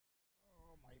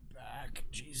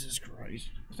Jesus Christ.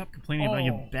 Stop complaining about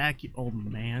your back, you old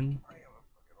man. I am a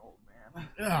fucking old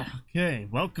man. Okay,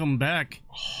 welcome back.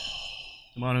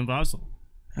 Come on, Vassal.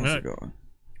 How's it going?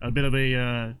 A bit of a,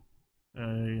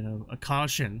 you know, a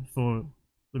caution for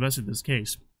the rest of this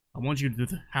case. I want you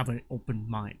to have an open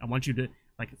mind. I want you to,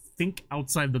 like, think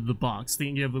outside of the box.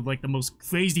 Think of, like, the most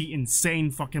crazy,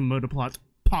 insane fucking murder plot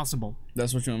possible.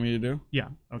 That's what you want me to do? Yeah,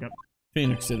 okay.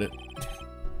 Phoenix did it.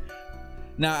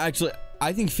 Now, actually,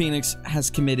 I think Phoenix has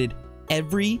committed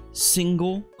every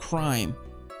single crime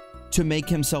to make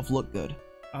himself look good.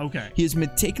 Okay. He has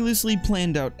meticulously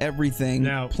planned out everything,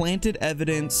 Now, planted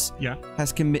evidence, yeah.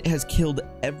 has killed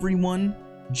everyone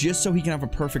just so he can have a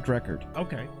perfect record.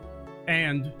 Okay.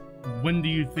 And when do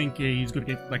you think he's gonna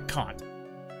get, like, caught?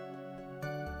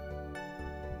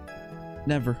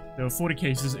 Never. There are 40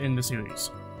 cases in the series.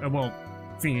 Well,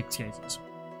 Phoenix cases.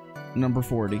 Number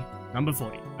 40. Number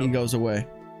 40. He goes away.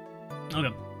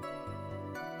 Okay.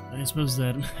 I suppose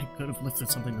that I could have lifted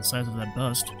something the size of that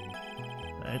bust.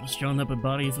 I was drawn up a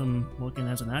body from working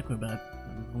as an acrobat,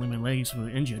 and only my legs were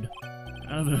injured.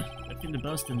 However, lifting the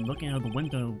bust and looking out the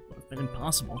window would have been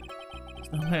impossible.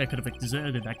 There's no way I could have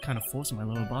exerted that kind of force in my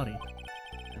lower body.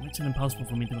 It makes it impossible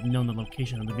for me to have known the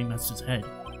location of the V-Master's head.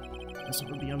 I guess it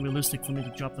would be unrealistic for me to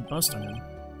drop the bust on him,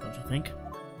 don't you think?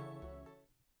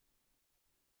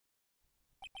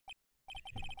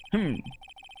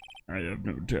 I have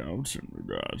no doubts in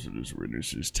regards to this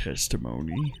witness's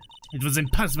testimony. It was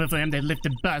impossible for him to lift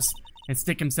the bust and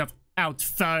stick himself out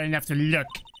far enough to look.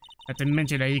 Not to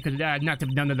mention that he could not have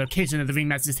known the location of the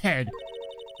Ringmaster's head.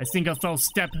 A single false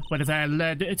step would have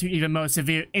led to even more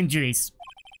severe injuries.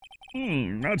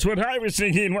 That's what I was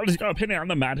thinking. What is your opinion on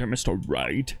the matter, Mr.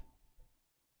 Wright?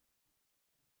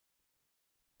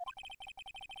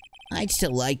 I'd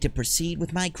still like to proceed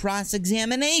with my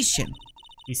cross-examination.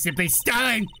 He's simply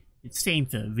stalling! It's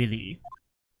shameful, really.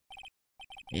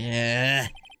 Yeah,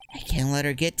 I can't let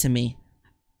her get to me.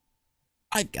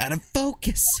 I've gotta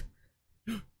focus.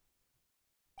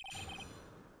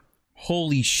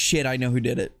 Holy shit, I know who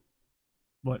did it.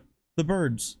 What? The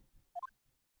birds.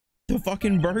 The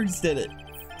fucking birds did it.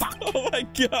 Fuck! Oh my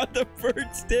god, the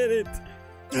birds did it.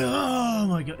 Oh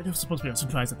my god, it was supposed to be a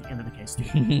surprise at the end of the case,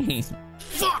 dude.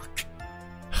 Fuck!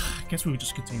 Guess we would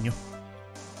just continue.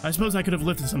 I suppose I could have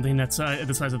lifted something that's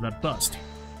the size of that bust.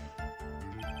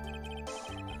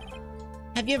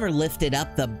 Have you ever lifted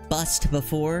up the bust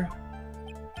before?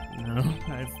 No,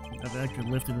 I've never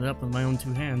actually lifted it up with my own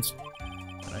two hands.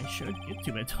 But I should get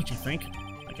to it, don't you think?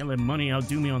 I can't let money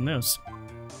outdo me on this.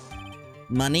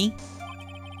 Money?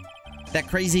 That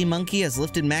crazy monkey has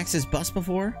lifted Max's bust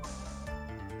before?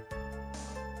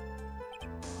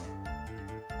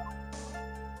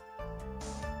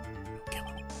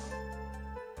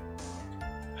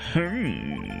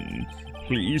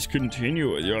 Please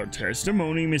continue with your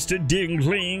testimony, Mr.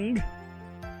 Dingling.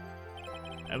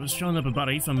 I was thrown up a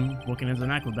body from working as an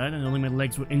acrobat and only my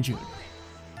legs were injured.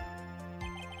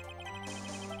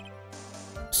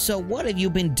 So what have you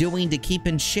been doing to keep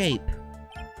in shape?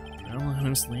 Well,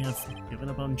 honestly, I've given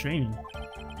up on training.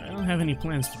 I don't have any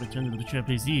plans to return to the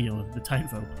trapeze or the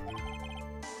tightrope.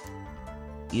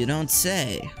 You don't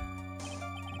say.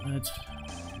 But,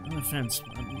 no offense,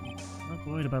 I'm not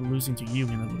worried about losing to you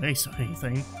in a race or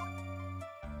anything.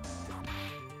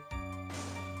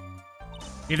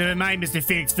 Neither am I, Mr.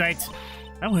 Phoenix Wright.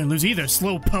 I don't want to lose either,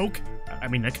 slow poke. I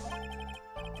mean, Nick.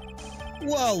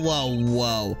 Whoa, whoa,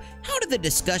 whoa. How did the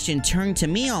discussion turn to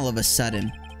me all of a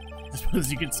sudden? I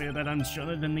suppose you could say that I'm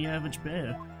shorter than the average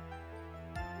bear.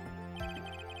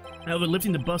 However,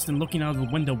 lifting the bust and looking out of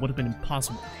the window would have been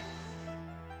impossible.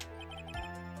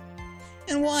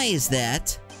 And why is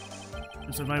that?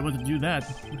 Because if I were to do that,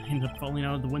 I'd end up falling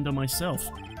out of the window myself.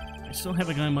 I still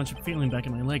haven't gotten much feeling back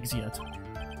in my legs yet.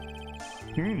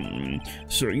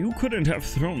 So you couldn't have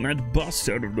thrown that bust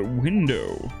out of the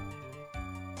window?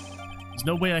 There's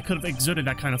no way I could have exerted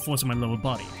that kind of force on my lower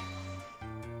body.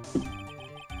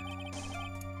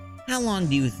 How long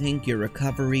do you think your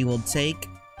recovery will take?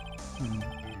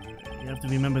 You have to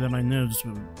remember that my nerves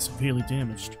were severely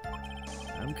damaged.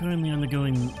 I'm currently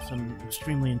undergoing some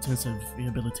extremely intensive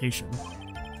rehabilitation.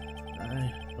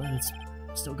 But it's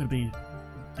still gonna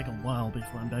take a while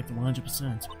before I'm back to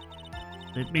 100%.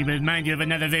 Let me remind you of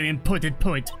another very important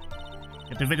point.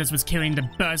 If the witness was carrying the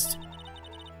bust...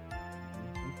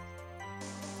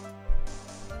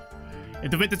 If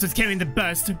the witness was carrying the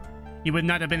bust, he would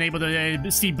not have been able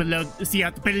to see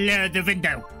out below the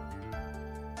window.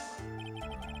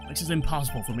 This is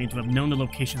impossible for me to have known the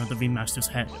location of the V-Master's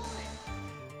head.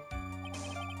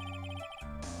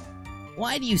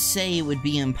 Why do you say it would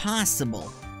be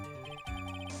impossible?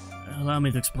 Allow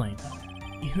me to explain.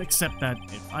 You accept that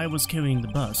if I was carrying the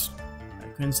bust, I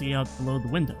couldn't see out below the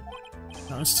window.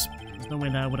 Thus, there's no way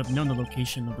that I would have known the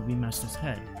location of the remaster's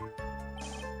head.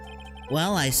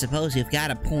 Well, I suppose you've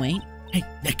got a point. Hey,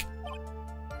 Nick!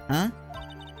 Huh?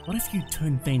 What if you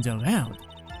turn things around?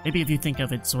 Maybe if you think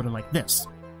of it sort of like this.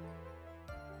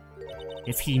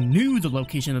 If he knew the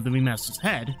location of the remaster's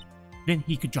head, then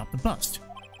he could drop the bust.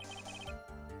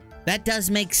 That does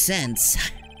make sense.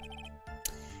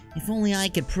 If only I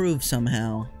could prove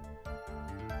somehow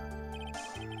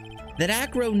that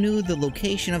Acro knew the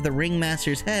location of the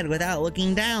ringmaster's head without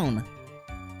looking down.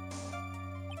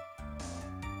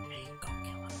 Hey, go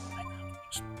kill him right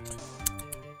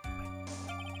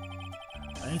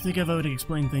now. I think I've already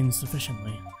explained things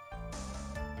sufficiently.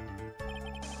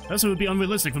 Also, it would be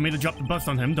unrealistic for me to drop the bust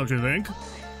on him, don't you think?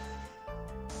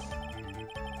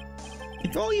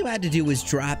 If all you had to do was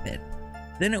drop it,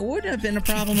 then it wouldn't have been a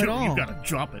problem at all. You gotta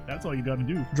drop it, that's all you gotta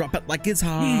do. Drop it like it's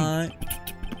hot.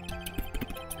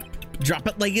 Drop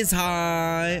it like it's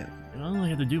hot. All I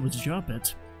had to do was drop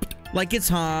it. Like it's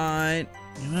hot.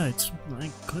 You're right, I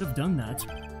could have done that.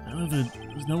 However,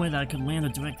 there's no way that I could land a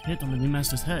direct hit on the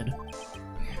remaster's head.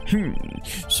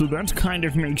 So that kind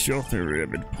of makes your theory a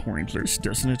bit pointless,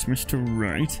 doesn't it, Mr.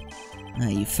 Wright?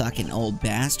 You fucking old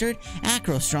bastard.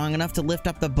 Acro's strong enough to lift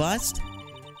up the bust?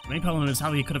 The main problem is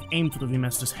how he could have aimed for the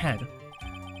remaster's head.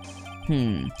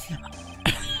 Oh,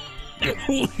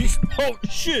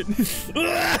 shit!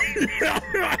 My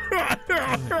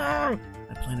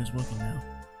plan is working now.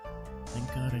 Thank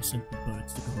God I sent the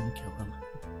birds to go and kill him.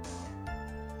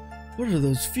 What are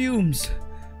those fumes?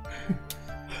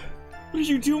 What are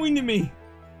you doing to me?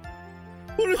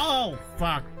 Oh,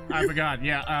 fuck. I forgot.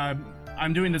 Yeah,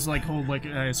 I'm doing this, like, whole, like,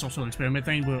 social experiment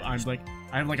thing where I'm, like,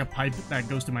 I have, like, a pipe that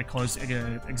goes to my car's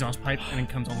exhaust pipe and it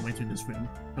comes all the way through this room.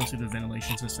 Goes through the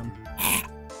ventilation system.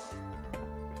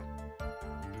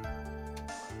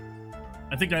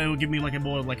 I think that will give me, like, a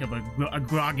more, like, of a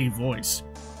groggy voice.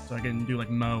 So I can do, like,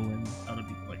 Mo and other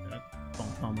people like that. Paul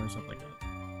Palmer and stuff like that.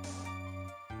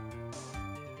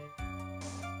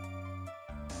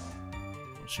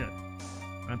 Oh, shit.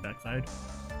 That backfired.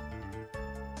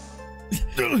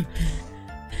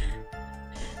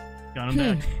 Got him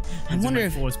back. I wonder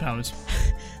if Force powers.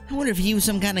 I wonder if he used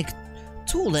some kind of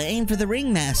tool to aim for the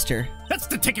ringmaster. That's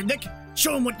the ticket, Nick.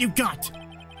 Show him what you got.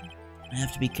 I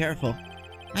have to be careful.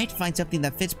 I have to find something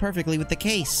that fits perfectly with the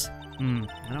case. I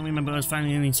don't remember us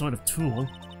finding any sort of tool,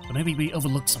 but maybe we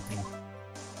overlooked something.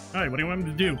 Alright, what do you want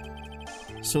me to do?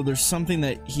 So there's something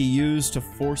that he used to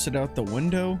force it out the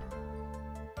window?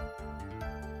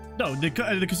 No, the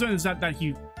concern is that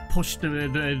he pushed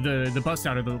the bust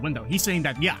out of the window. He's saying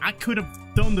that, yeah, I could have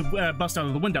thrown the bust out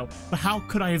of the window, but how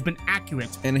could I have been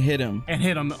accurate And hit him. and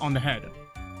hit him on the head?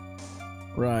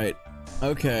 Right.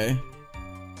 Okay.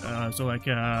 So like,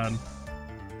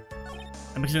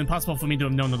 it makes it impossible for me to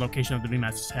have known the location of the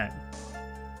remaster's head.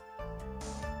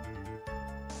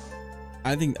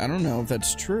 I don't know if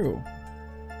that's true.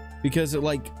 Because,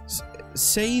 like,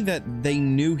 say that they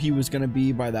knew he was gonna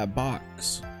be by that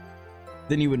box.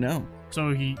 Then you would know.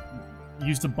 So he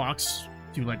used the box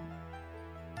to, like,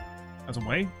 as a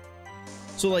way?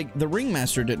 So, like, the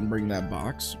ringmaster didn't bring that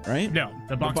box, right? No,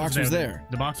 the box was there.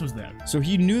 The box was there. So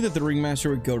he knew that the ringmaster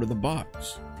would go to the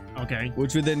box. Okay.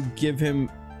 Which would then give him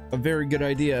a very good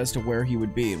idea as to where he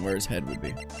would be and where his head would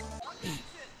be.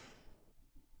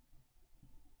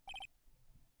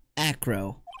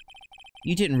 Acro,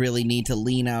 you didn't really need to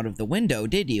lean out of the window,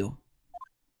 did you?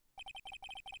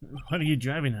 What are you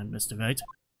driving at, Mr. Wright?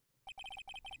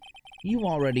 You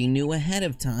already knew ahead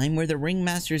of time where the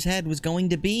ringmaster's head was going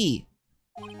to be.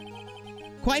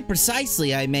 Quite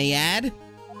precisely, I may add.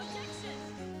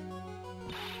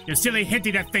 Your silly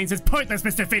hinting at things is pointless,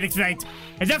 Mr. Phoenix Wright!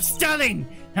 Enough stalling!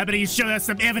 How about you show us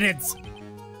some evidence?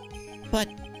 But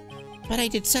I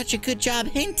did such a good job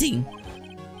hinting.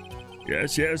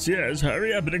 Yes, yes, yes.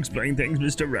 Hurry up and explain things,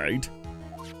 Mr. Wright.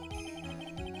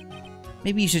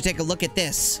 Maybe you should take a look at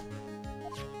this.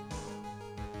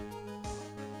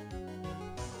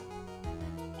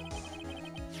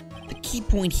 The key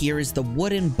point here is the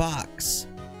wooden box.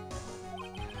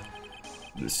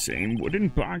 The same wooden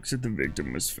box that the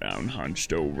victim was found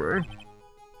hunched over.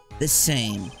 The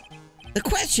same. The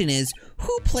question is,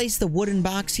 who placed the wooden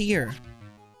box here?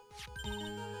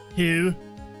 Who?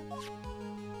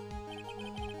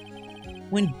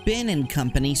 When Ben and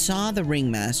company saw the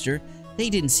ringmaster, they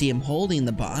didn't see him holding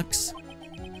the box.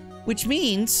 Which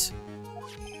means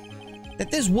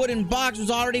that this wooden box was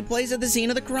already placed at the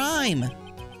scene of the crime.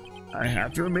 I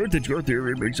have to admit that your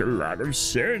theory makes a lot of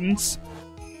sense.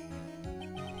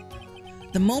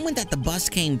 The moment that the bus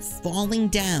came falling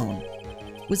down,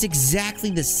 was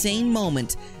exactly the same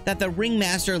moment that the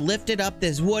ringmaster lifted up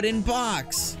this wooden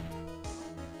box.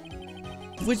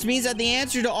 Which means that the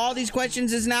answer to all these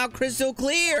questions is now crystal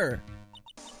clear.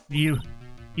 You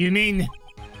mean...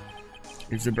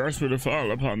 If the burst were to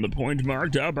fall upon the point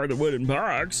marked out by the wooden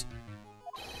box,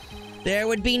 there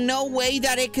would be no way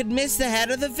that it could miss the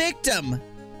head of the victim.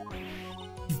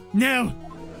 No!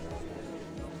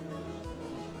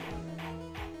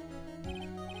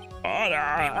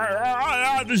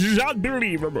 This is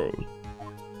unbelievable.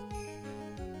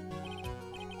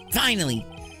 Finally,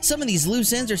 some of these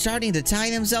loose ends are starting to tie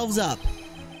themselves up.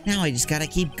 Now I just gotta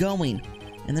keep going,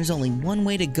 and there's only one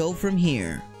way to go from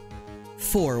here.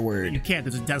 Forward. You can't,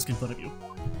 there's a desk in front of you.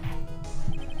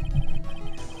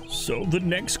 So the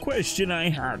next question I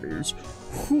have is,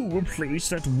 who replaced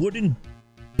that wooden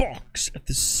box at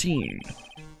the scene?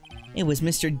 It was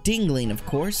Mr. Dingling, of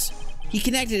course. He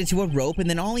connected it to a rope, and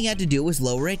then all he had to do was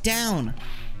lower it down.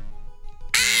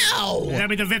 Ow! Let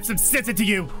me rip some sense into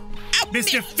you! Ow,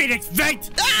 Mr. Phoenix Vent!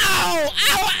 Ow! Ow!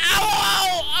 Ow!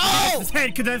 Ow! Ow! His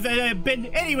head could have been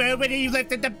anywhere when he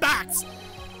lifted the box!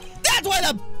 That's why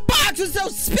the box was so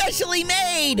specially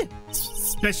made!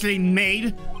 Specially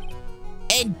made?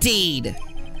 Indeed.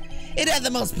 It had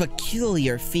the most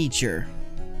peculiar feature.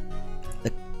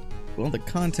 Well, the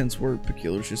contents were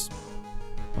peculiar. It's just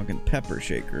fucking pepper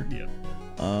shaker. Yeah.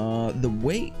 The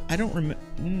weight, I don't remember.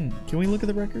 Can we look at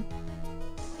the record?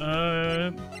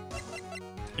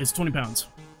 It's 20 pounds.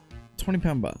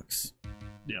 20-pound box.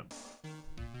 Yeah.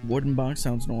 Wooden box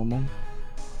sounds normal.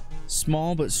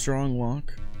 Small but strong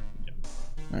lock. Yeah.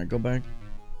 All right, go back.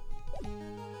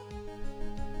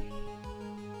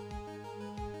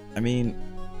 I mean,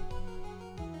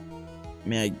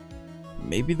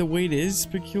 maybe the weight is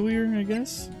peculiar, I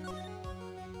guess.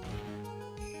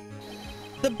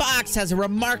 The box has a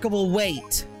remarkable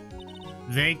weight.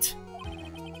 Weight?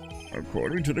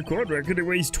 According to the court record, it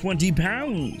weighs 20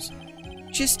 pounds.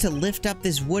 Just to lift up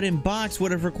this wooden box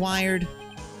would have required...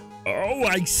 Oh,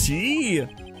 I see.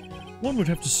 One would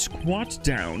have to squat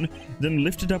down, then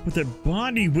lift it up with their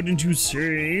body, wouldn't you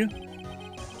say?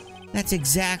 That's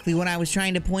exactly what I was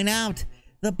trying to point out.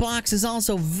 The box is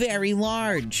also very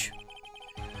large.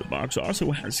 The box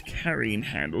also has carrying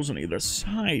handles on either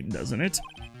side, doesn't it?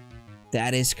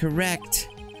 That is correct.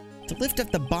 To lift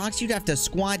up the box, you'd have to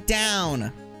squat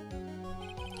down.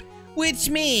 Which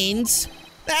means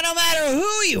that no matter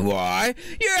who you are,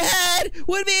 your head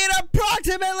would be in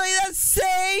approximately the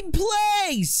same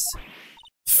place.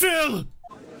 Phil!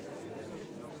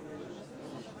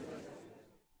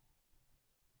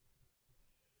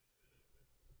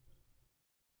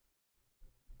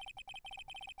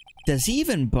 Does he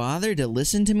even bother to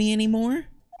listen to me anymore?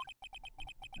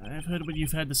 I've heard what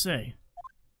you've had to say.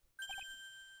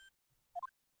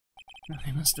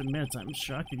 I must admit, I'm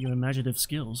shocked at your imaginative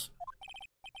skills.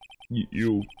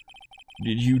 Did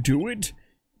you do it?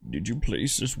 Did you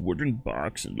place this wooden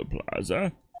box in the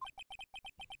plaza?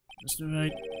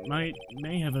 Mr. Wright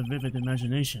may have a vivid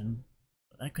imagination,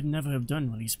 but I could never have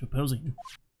done what he's proposing.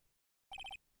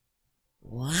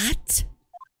 What?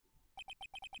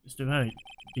 Mr. Wright,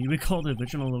 do you recall the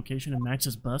original location of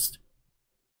Max's bust?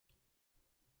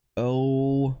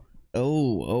 Oh,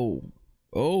 the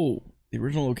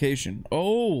original location.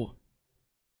 Oh,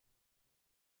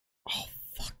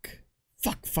 fuck.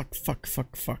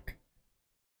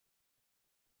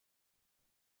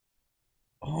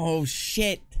 Oh,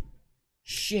 shit.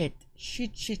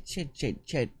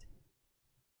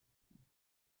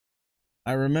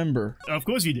 I remember. Of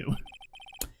course you do.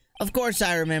 Of course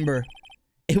I remember.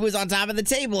 It was on top of the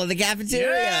table in the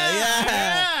cafeteria.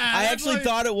 Yeah. I actually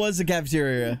thought it was the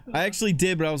cafeteria. I actually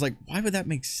did, but I was like, why would that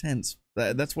make sense?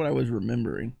 That's what I was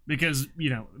remembering. Because, you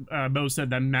know, Mo said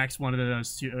that Max wanted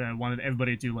us to, wanted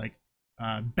everybody to, like,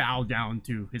 bow down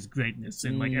to his greatness.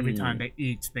 And, like, every time they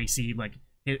eat, they see, like,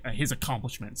 his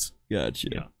accomplishments. Gotcha.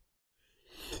 Yeah.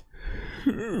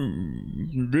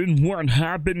 Then what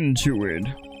happened to it?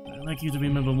 I'd like you to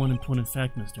remember one important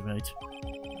fact, Mr. Wright.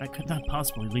 I could not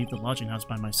possibly leave the lodging house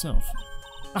by myself.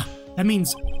 Ah, that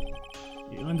means...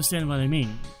 You understand what I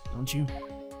mean, don't you?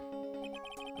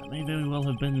 I may very well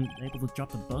have been able to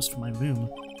drop the bus from my room.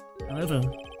 However,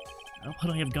 how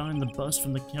could I have gotten the bus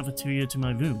from the cafeteria to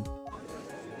my room?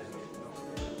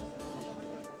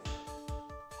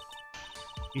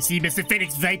 You see, Mr.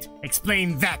 Phoenix Wright,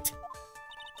 explain that!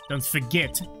 Don't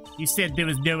forget, you said there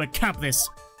was no accomplice.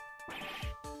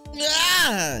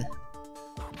 Ah!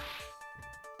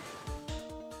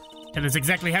 Tell us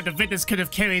exactly how the witness could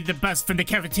have carried the bus from the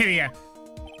cafeteria.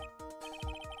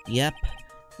 Yep,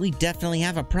 we definitely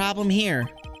have a problem here.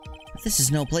 But this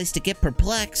is no place to get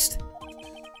perplexed.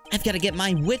 I've got to get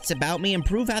my wits about me and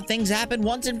prove how things happen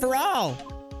once and for all.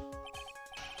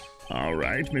 All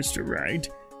right, Mr. Wright.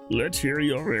 Let's hear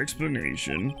your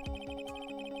explanation.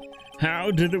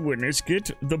 How did the witness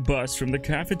get the bus from the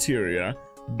cafeteria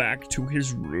back to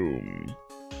his room?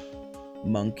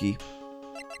 Monkey.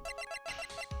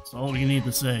 That's all you need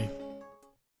to say.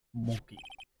 Monkey.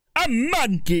 A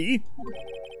monkey?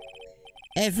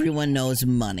 Everyone knows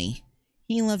money.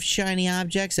 He loves shiny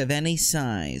objects of any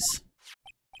size.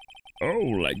 Oh,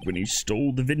 like when he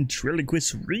stole the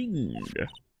ventriloquist ring.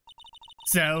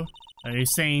 So, are you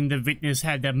saying the witness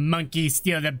had the monkey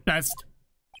steal the bust?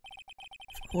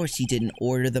 Of course he didn't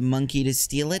order the monkey to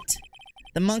steal it.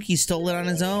 The monkey stole it on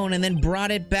his own and then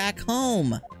brought it back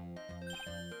home.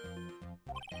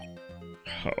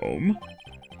 Home?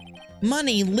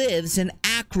 Money lives in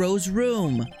Acro's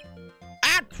room.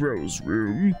 Acro's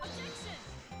room?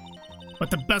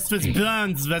 But the bust was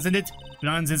bronze, wasn't it?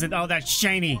 Bronze isn't all that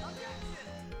shiny.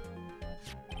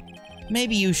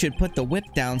 Maybe you should put the whip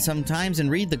down sometimes and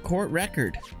read the court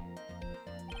record.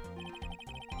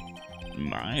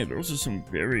 My, those are some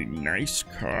very nice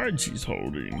cards he's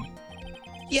holding.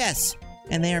 Yes,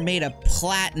 and they are made of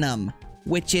platinum,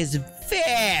 which is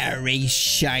very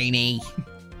shiny.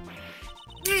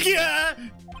 Yeah.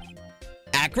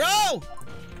 Acro!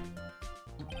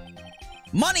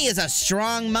 Money is a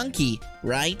strong monkey,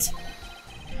 right?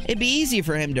 It'd be easy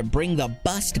for him to bring the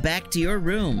bust back to your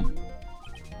room.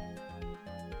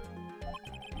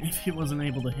 If he wasn't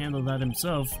able to handle that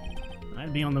himself,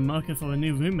 I'd be on the market for a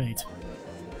new roommate.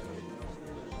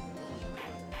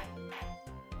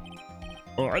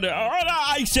 Order,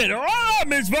 I said order,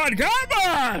 Miss Von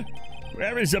Karma!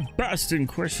 Where is the bust in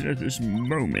question at this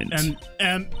moment?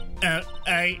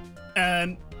 I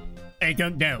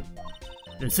don't know.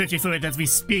 They're searching for it as we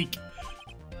speak.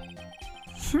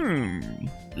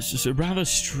 This is a rather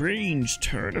strange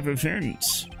turn of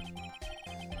events.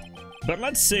 But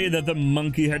let's say that the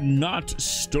monkey had not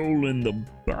stolen the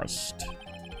bust.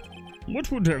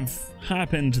 What would have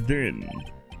happened then?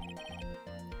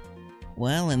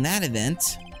 Well, in that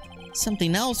event,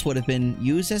 something else would have been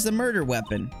used as the murder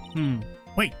weapon.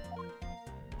 Wait.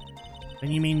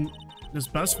 Then you mean this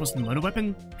bust was the murder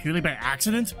weapon purely by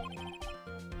accident?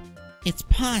 It's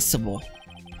possible.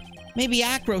 Maybe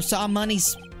Acro saw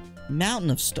Money's mountain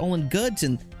of stolen goods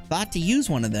and thought to use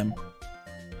one of them.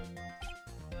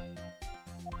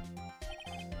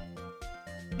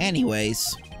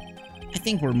 Anyways, I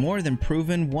think we're more than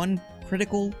proven one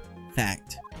critical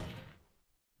fact.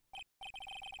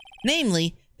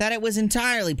 Namely, that it was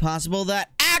entirely possible that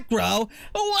Acro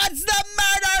was the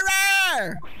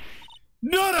murderer!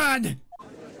 Noran!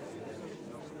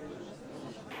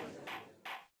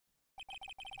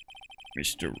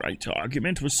 Mr. Wright's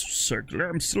argument was circular.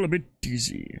 I'm still a bit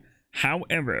dizzy.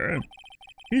 However,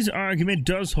 his argument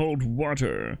does hold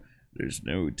water. There's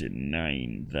no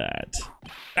denying that.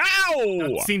 Ow!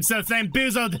 Don't seem so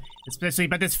bamboozled, especially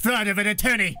by this fraud of an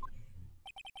attorney.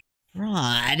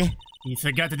 Fraud? You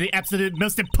forgot the absolute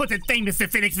most important thing, Mr.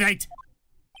 Phoenix Wright.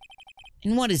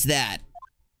 And what is that?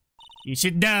 You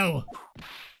should know.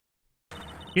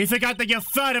 You forgot that your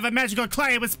fraud of a magical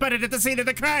client was spotted at the scene of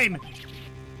the crime.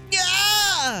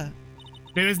 Yeah!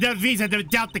 There is no reason to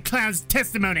doubt the clown's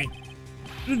testimony.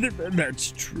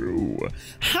 That's true.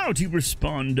 How do you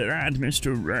respond to that,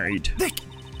 Mr. Wright? Nick,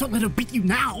 don't let her beat you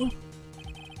now.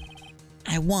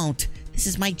 I won't. This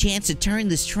is my chance to turn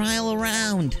this trial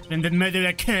around. When the murder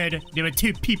occurred, there were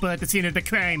two people at the scene of the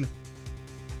crime.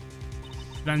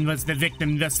 One was the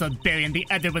victim, Russell Berry, and the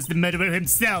other was the murderer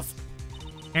himself.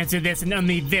 Answer this and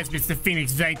only this, Mr.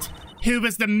 Phoenix Wright. Who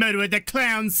was the murderer the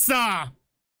clown saw?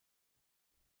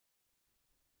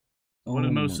 What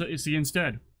did Mo see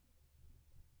instead?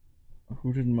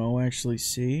 Who did Mo actually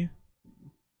see?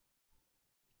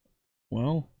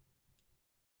 Well,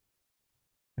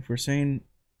 if we're saying...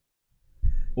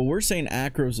 Well, we're saying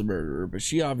Acro's the murderer, but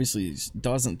she obviously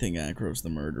doesn't think Acro's the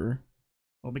murderer.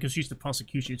 Well, because she's the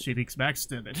prosecution, she expects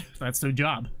it. That's their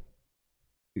job.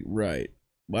 Right.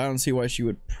 Well, I don't see why she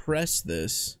would press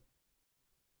this.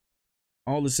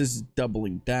 All this is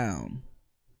doubling down.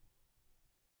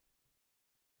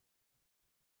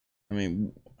 I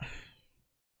mean,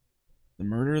 the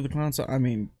murder of the clown saw, I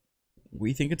mean,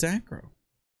 we think it's Acro.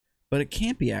 But it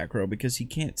can't be Acro because he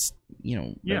can't, you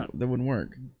know, yeah. that wouldn't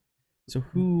work. So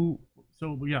who...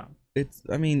 So, yeah. It's,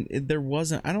 I mean, there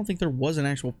wasn't, I don't think there was an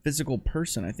actual physical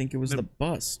person. I think it was the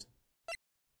bust.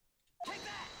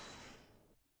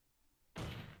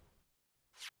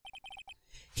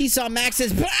 He saw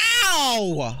Max's...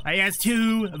 Ow! I asked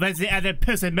who was the other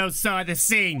person Mo saw at the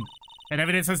scene. That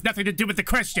evidence has nothing to do with the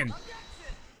question.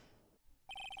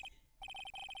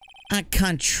 Au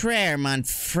contraire, mon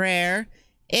frère.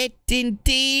 It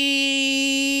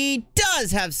indeed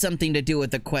does have something to do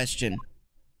with the question.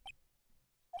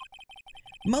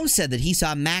 Mo said that he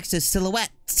saw Max's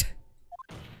silhouette.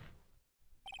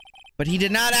 But he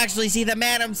did not actually see the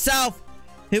man himself.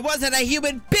 It wasn't a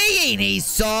human being he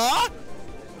saw.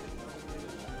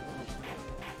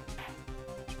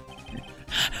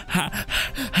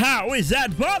 How is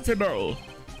that possible?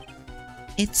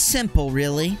 It's simple,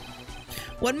 really.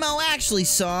 What Mo actually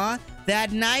saw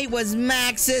that night was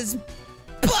Max's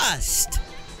bust.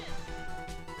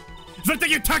 What are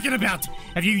you talking about?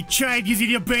 Have you tried using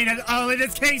your brain at all in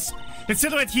this case? The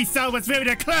silhouette he saw was wearing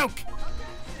a cloak.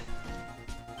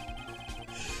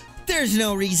 There's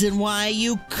no reason why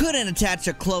you couldn't attach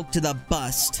a cloak to the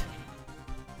bust.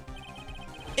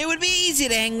 It would be easy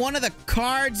to hang one of the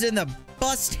cards in the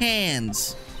bust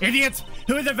hands. Idiot!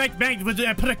 Who in the right mind would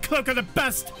put a cloak on the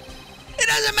bust? It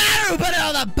doesn't matter who put it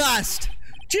on the bust!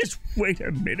 Just wait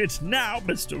a minute now,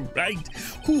 Mr. Right.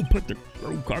 Who put the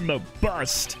cloak on the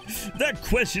bust? That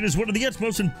question is one of the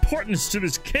utmost importance to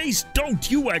this case,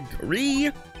 don't you agree?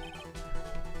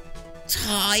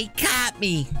 Oh, he caught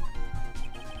me.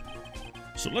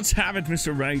 So let's have it,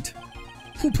 Mr. Right.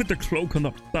 Who put the cloak on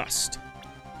the bust?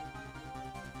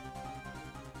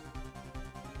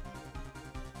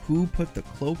 Who put the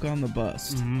cloak on the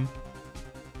bust? Mm-hmm.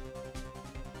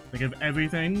 Think of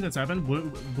everything that's happened.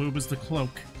 Where was the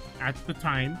cloak at the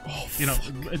time? Oh, you know,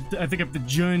 I think of the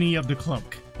journey of the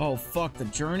cloak. Oh, fuck, the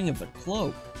journey of the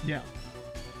cloak. Yeah.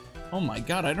 Oh my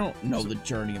god, I don't know the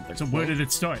journey of the So cloak. where did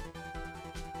it start?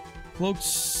 Cloak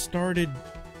started...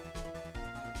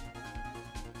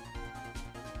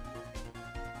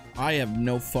 I have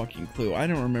no fucking clue. I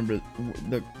don't remember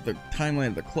the timeline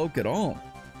of the cloak at all.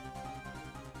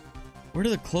 Where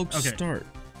did the cloak start?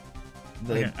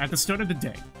 Okay, at the start of the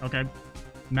day, okay,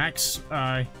 Max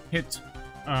hit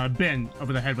Ben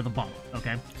over the head with a bottle,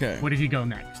 okay? Okay. Where did he go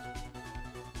next?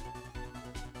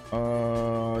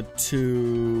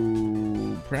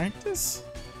 To practice?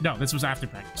 No, this was after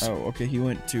practice. Oh, okay, he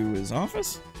went to his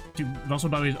office? To Russell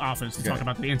Bowe's office to talk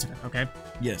about the incident, okay?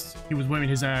 Yes. He was wearing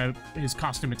his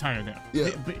costume attire there. Yeah.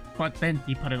 But then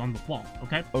he put it on the wall,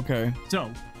 okay? Okay.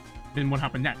 So, then what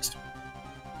happened next?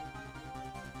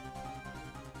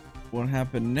 What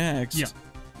happened next? Yeah.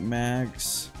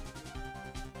 Max...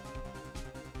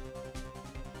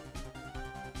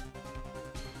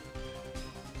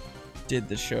 did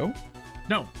the show?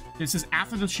 No, this is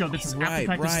after the show. This is after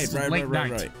practice. This is late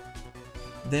night.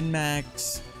 Then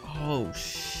Max... Oh,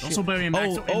 shit. Russell Berry and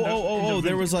Max.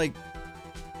 There was like...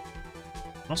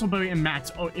 Russell Berry and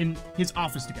Max are in his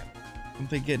office together. Don't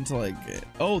they get into like...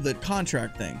 Oh, the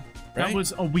contract thing, right? That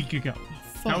was a week ago.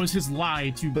 That was his lie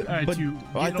to...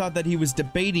 I thought that he was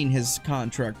debating his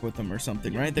contract with them or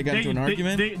something, right? They got into an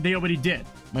argument? They already did.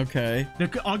 Okay.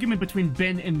 The argument between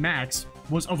Ben and Max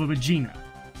was over Regina.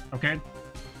 Okay?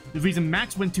 The reason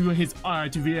Max went to his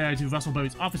to Russell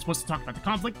Berry's office was to talk about the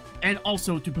conflict and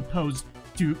also to propose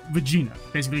to Regina.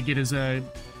 Basically get his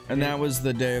And that was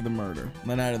the day of the murder.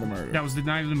 The night of the murder. That was the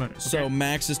night of the murder. Okay? So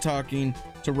Max is talking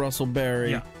to Russell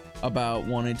Berry about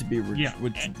wanting to be with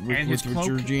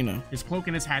Regina. His cloak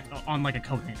and his hat are on like a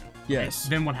coat hanger. Yes.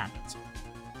 Then what happens?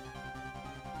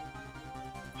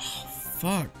 Oh,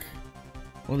 fuck.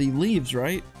 Well, he leaves,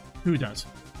 right? Who does?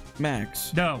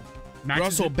 Max. No.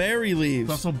 Russell Berry leaves.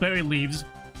 Russell Berry leaves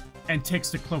and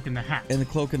takes the cloak and the hat. And the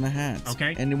cloak and the hat.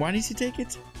 Okay. And why does he take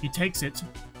it? He takes it.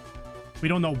 We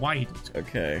don't know why he does it.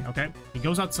 Okay. Okay. He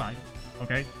goes outside.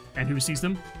 Okay. And who sees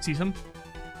them? Sees him?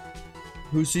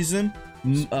 Who sees him?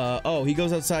 Oh, he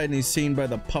goes outside and he's seen by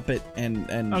the puppet and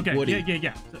okay, Woody.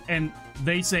 Yeah. And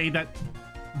they say that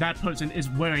that person is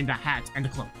wearing the hat and the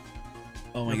cloak.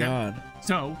 Oh my god.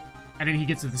 So, and then he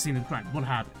gets to the scene of the crime. What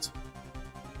happens?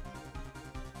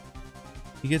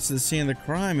 He gets to the scene of the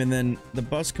crime and then the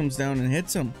bus comes down and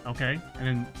hits him. Okay. And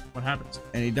then what happens?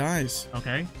 And he dies.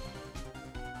 Okay.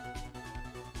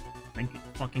 Think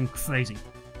fucking crazy.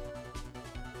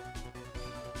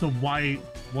 So why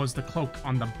was the cloak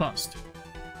on the bust?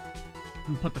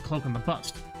 Who put the cloak on the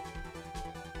bust?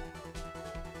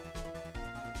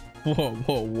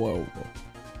 Whoa.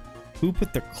 Who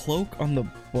put the cloak on the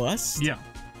bust? Yeah.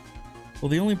 Well,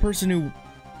 the only person who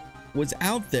was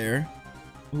out there,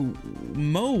 who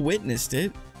Mo witnessed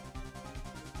it.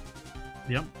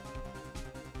 Yep.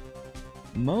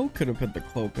 Mo could have put the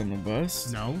cloak on the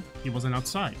bus. No, he wasn't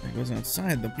outside. He wasn't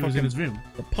outside. He was in his room.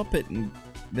 The puppet and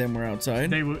them were outside.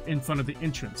 They were in front of the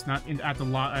entrance, not at the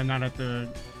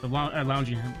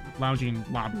lounging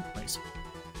lobby place.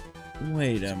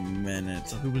 Wait a minute.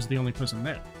 So who was the only person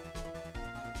there?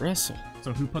 Russell.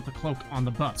 So who put the cloak on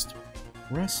the bust?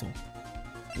 Russell.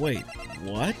 Wait,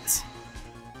 what?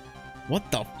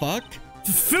 What the fuck?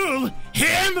 Fool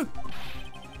him!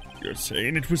 You're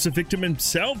saying it was the victim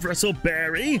himself, Russell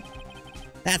Berry?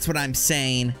 That's what I'm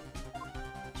saying.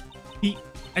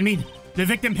 The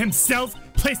victim himself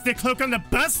placed the cloak on the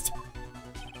bust?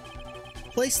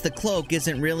 Place the cloak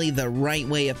isn't really the right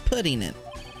way of putting it.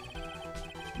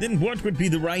 Then what would be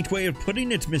the right way of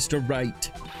putting it, Mr.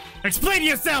 Wright? Explain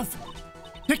yourself!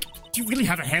 Nick, do you really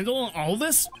have a handle on all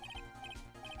this?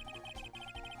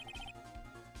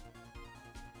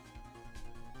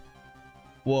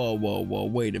 Whoa,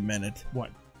 wait a minute.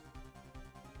 What?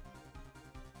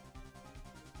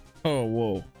 Oh,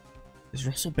 whoa. Is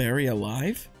Russell Berry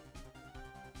alive?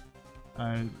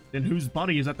 Then whose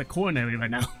body is at the coronary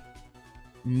right now?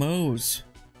 Moe's.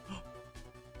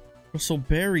 Russell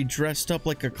Berry dressed up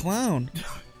like a clown.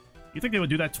 You think they would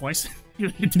do that twice?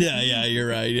 Yeah, you're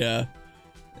right, yeah.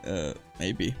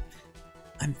 Maybe.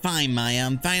 I'm fine, Maya.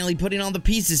 I'm finally putting all the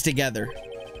pieces together.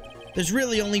 There's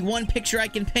really only one picture I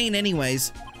can paint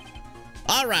anyways.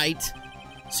 Alright.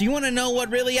 So you want to know what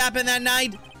really happened that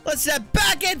night? Let's step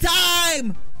back in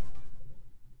time!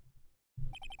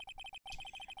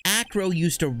 Acro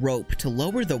used a rope to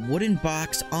lower the wooden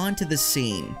box onto the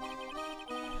scene.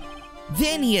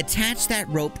 Then he attached that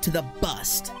rope to the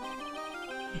bust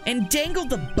and dangled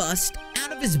the bust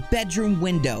out of his bedroom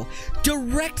window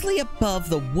directly above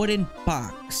the wooden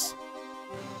box.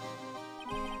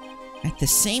 At the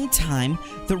same time,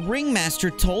 the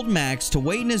ringmaster told Max to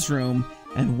wait in his room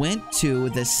and went to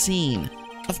the scene.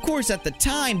 Of course, at the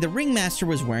time, the ringmaster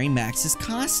was wearing Max's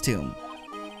costume.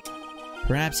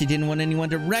 Perhaps he didn't want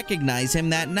anyone to recognize him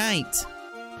that night.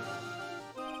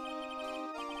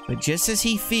 But just as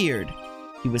he feared,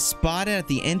 he was spotted at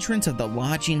the entrance of the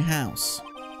lodging house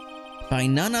by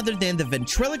none other than the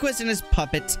ventriloquist and his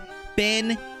puppets,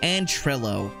 Ben and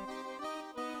Trillo.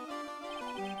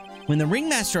 When the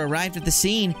ringmaster arrived at the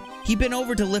scene, he bent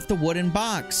over to lift the wooden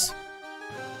box.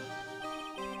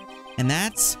 And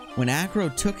that's when Acro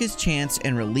took his chance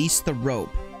and released the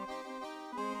rope.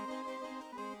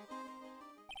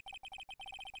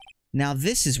 Now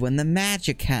this is when the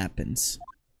magic happens.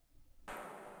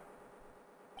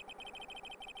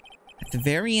 At the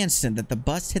very instant that the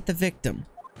bust hit the victim,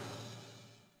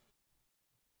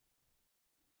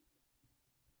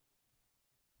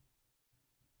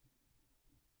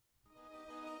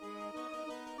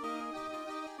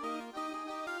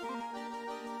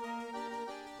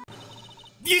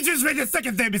 You just read the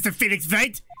second there, Mr. Phoenix,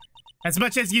 right? As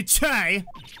much as you try,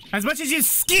 as much as you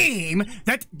scheme,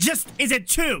 that just isn't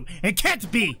true. It can't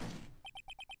be.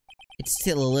 it's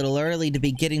still a little early to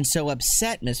be getting so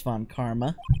upset, Miss Von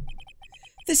Karma.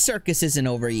 This circus isn't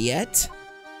over yet.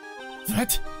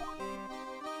 What?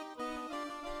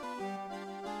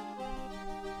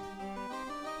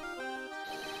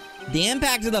 The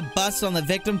impact of the bust on the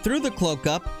victim threw the cloak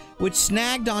up, which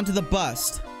snagged onto the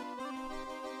bust.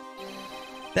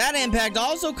 That impact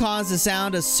also caused a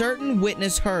sound a certain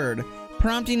witness heard,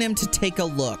 prompting him to take a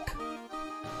look.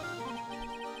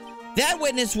 That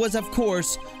witness was, of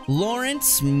course,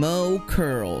 Lawrence Moe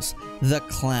Curls, the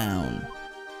clown.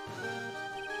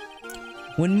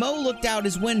 When Moe looked out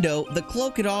his window, the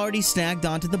cloak had already snagged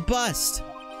onto the bust.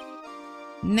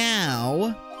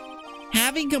 Now,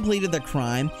 having completed the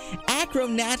crime, Acro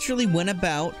naturally went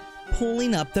about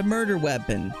pulling up the murder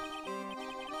weapon.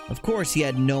 Of course, he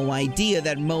had no idea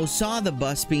that Moe saw the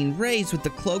bust being raised with the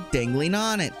cloak dangling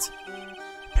on it.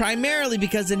 Primarily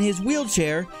because in his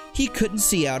wheelchair, he couldn't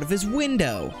see out of his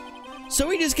window. So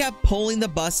he just kept pulling the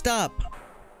bust up.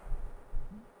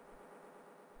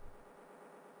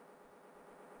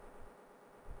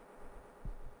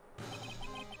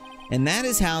 And that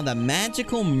is how the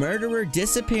magical murderer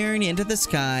disappearing into the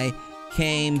sky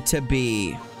came to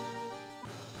be.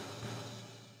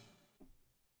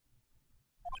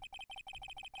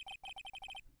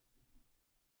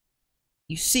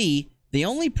 You see, the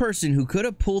only person who could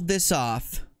have pulled this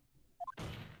off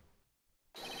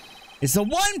is the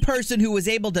one person who was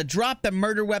able to drop the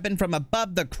murder weapon from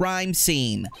above the crime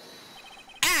scene.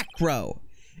 Acro!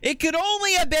 It could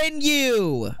only have been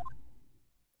you!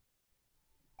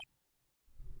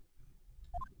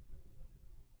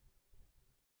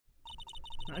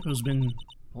 Acro's been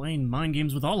playing mind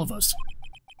games with all of us.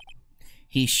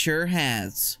 He sure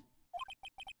has.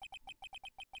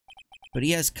 But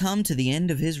he has come to the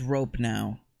end of his rope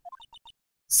now.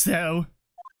 So?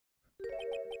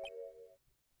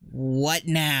 What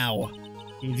now?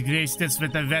 He's graced us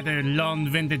with a rather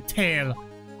long-winded tale.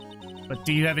 But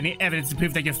do you have any evidence to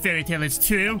prove that your fairy tale is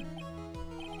true?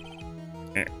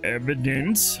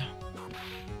 Evidence?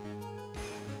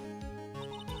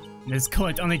 In this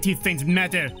court, only two things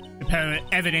matter. The power of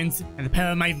evidence and the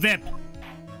power of my whip.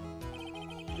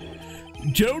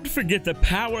 Don't forget the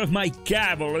power of my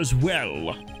gavel as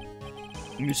well.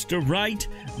 Mr. Wright,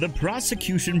 the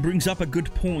prosecution brings up a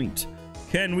good point.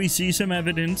 Can we see some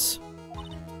evidence?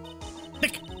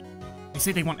 Nick, they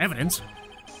say they want evidence.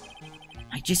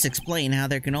 I just explained how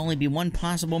there can only be one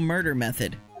possible murder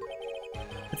method.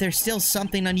 But there's still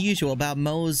something unusual about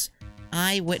Mo's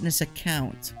eyewitness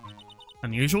account.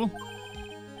 Unusual?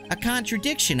 A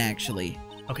contradiction, actually.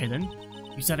 Okay then,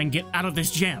 you said I can get out of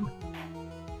this jam.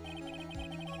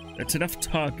 That's enough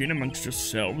talking amongst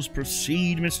yourselves.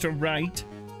 Proceed, Mr. Wright.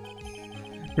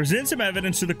 Present some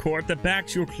evidence to the court that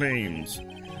backs your claims.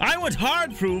 I want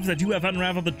hard proof that you have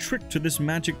unraveled the trick to this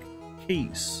magic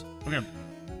case. Okay.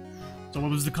 So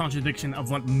what was the contradiction of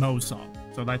what Mo saw?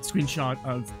 So that screenshot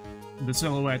of the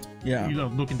silhouette, Yeah. you know,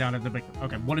 looking down at the victim.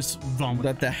 Okay, what is wrong with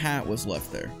That the hat was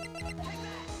left there.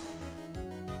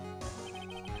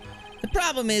 The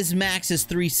problem is Max has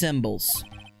 3 symbols.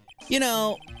 You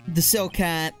know, the silk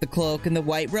hat, the cloak, and the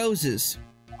white roses.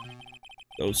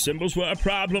 Those symbols were a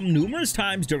problem numerous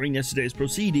times during yesterday's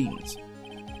proceedings.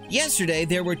 Yesterday,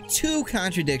 there were 2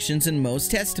 contradictions in Mo's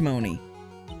testimony.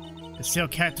 The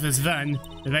silk hat was one,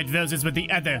 the red roses were the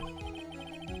other.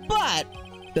 But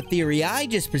the theory I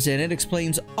just presented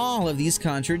explains all of these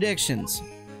contradictions.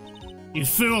 You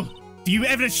fool! Do you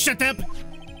ever shut up?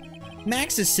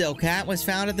 Max's silk hat was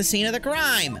found at the scene of the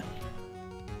crime.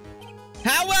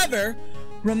 However,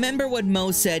 remember what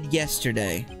Mo said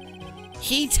yesterday.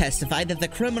 He testified that the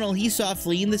criminal he saw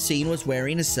fleeing the scene was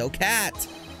wearing a silk hat.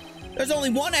 There's only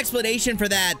one explanation for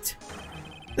that.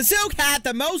 The silk hat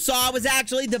that Mo saw was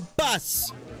actually the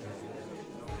bus.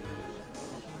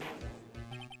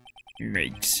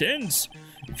 Makes sense.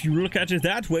 If you look at it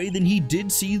that way, then he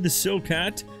did see the silk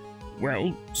hat.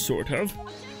 Well, sort of.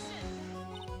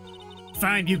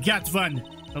 Fine, you got one.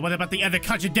 But what about the other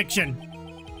contradiction?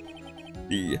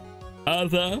 The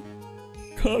other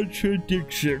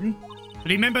contradiction?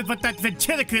 Remember what that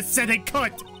ventriloquist said in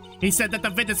court? He said that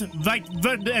the witness white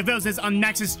roses on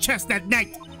Max's chest that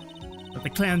night. But the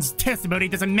clown's testimony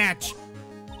doesn't match.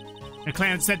 The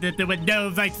clown said that there were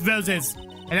no white roses.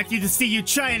 I'd like to see you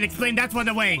try and explain that one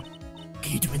away.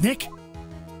 Can you do it, Nick?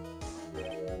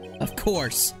 Of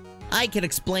course. I can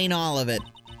explain all of it.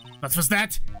 What was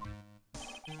that?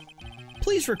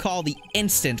 Please recall the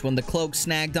instant when the cloak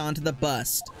snagged onto the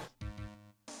bust.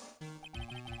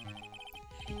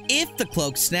 If the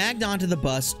cloak snagged onto the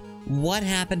bust, what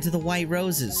happened to the white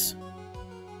roses?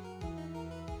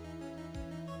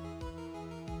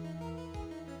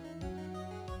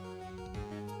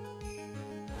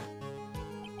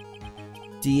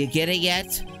 Do you get it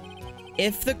yet?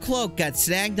 If the cloak got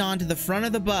snagged onto the front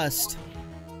of the bust,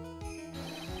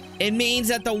 it means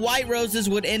that the white roses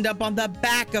would end up on the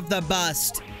back of the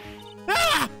bust.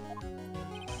 Ah!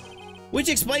 Which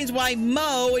explains why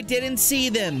Mo didn't see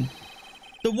them.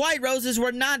 The white roses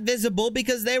were not visible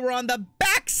because they were on the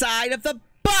back side of the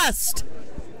bust.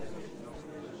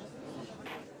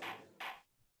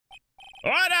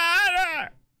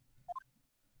 Order!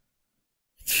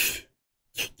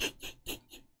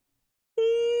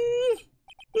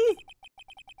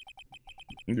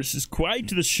 This is quite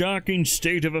the shocking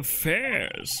state of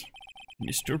affairs.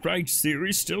 Mr. Wright's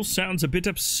theory still sounds a bit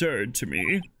absurd to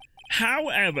me.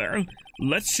 However,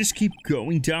 let's just keep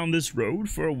going down this road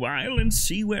for a while and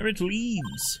see where it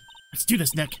leads. Let's do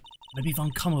this, Nick. Maybe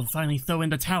Von Kamm will finally throw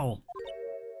in the towel.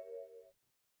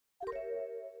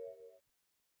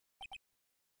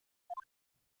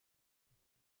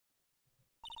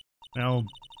 Well,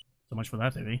 so much for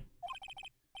that theory.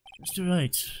 Mr.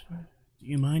 Wright, do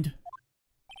you mind?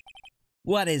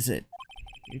 What is it?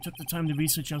 You took the time to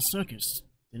research our circus,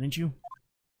 didn't you?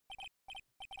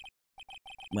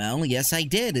 Well, yes, I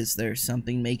did. Is there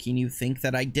something making you think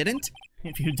that I didn't?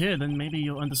 If you did, then maybe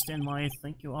you'll understand why I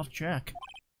think you're off track.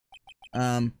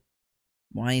 Why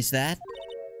is that?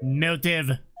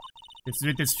 Motive. This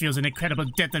witness feels an incredible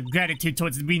debt of gratitude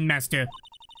towards the Ringmaster.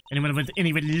 Anyone with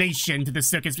any relation to the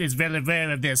circus is well aware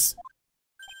of this.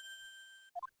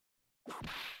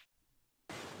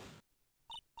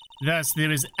 Thus,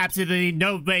 there is absolutely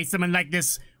no way someone like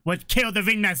this would kill the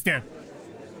Ringmaster.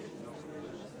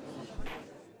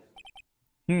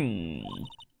 Your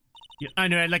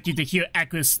Honor, I'd like you to hear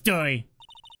Aqua's story.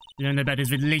 Learn about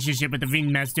his relationship with the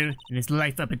Ringmaster and his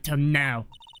life up until now.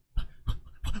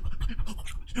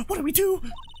 What do we do?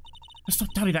 Let's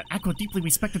not doubting that Aqua deeply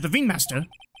respected the Ringmaster.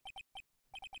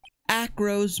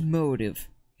 Acro's motive.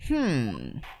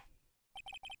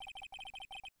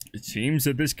 It seems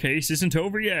that this case isn't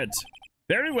over yet.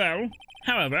 Very well.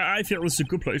 However, I feel this is a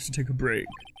good place to take a break.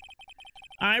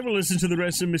 I will listen to the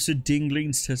rest of Mr.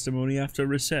 Dingling's testimony after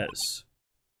recess.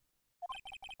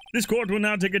 This court will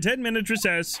now take a 10-minute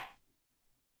recess.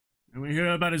 And we hear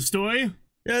about his story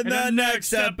In the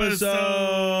next episode.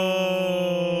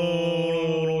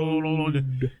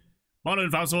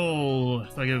 Modern Fossil,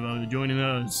 thank you for joining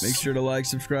us. Make sure to like,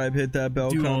 subscribe, hit that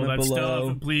bell, do all comment that below.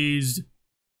 stuff, please.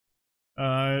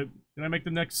 Can I make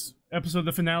the next episode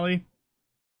the finale?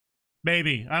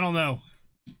 Maybe. I don't know.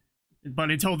 But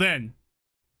until then,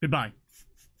 goodbye.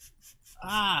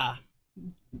 Ah.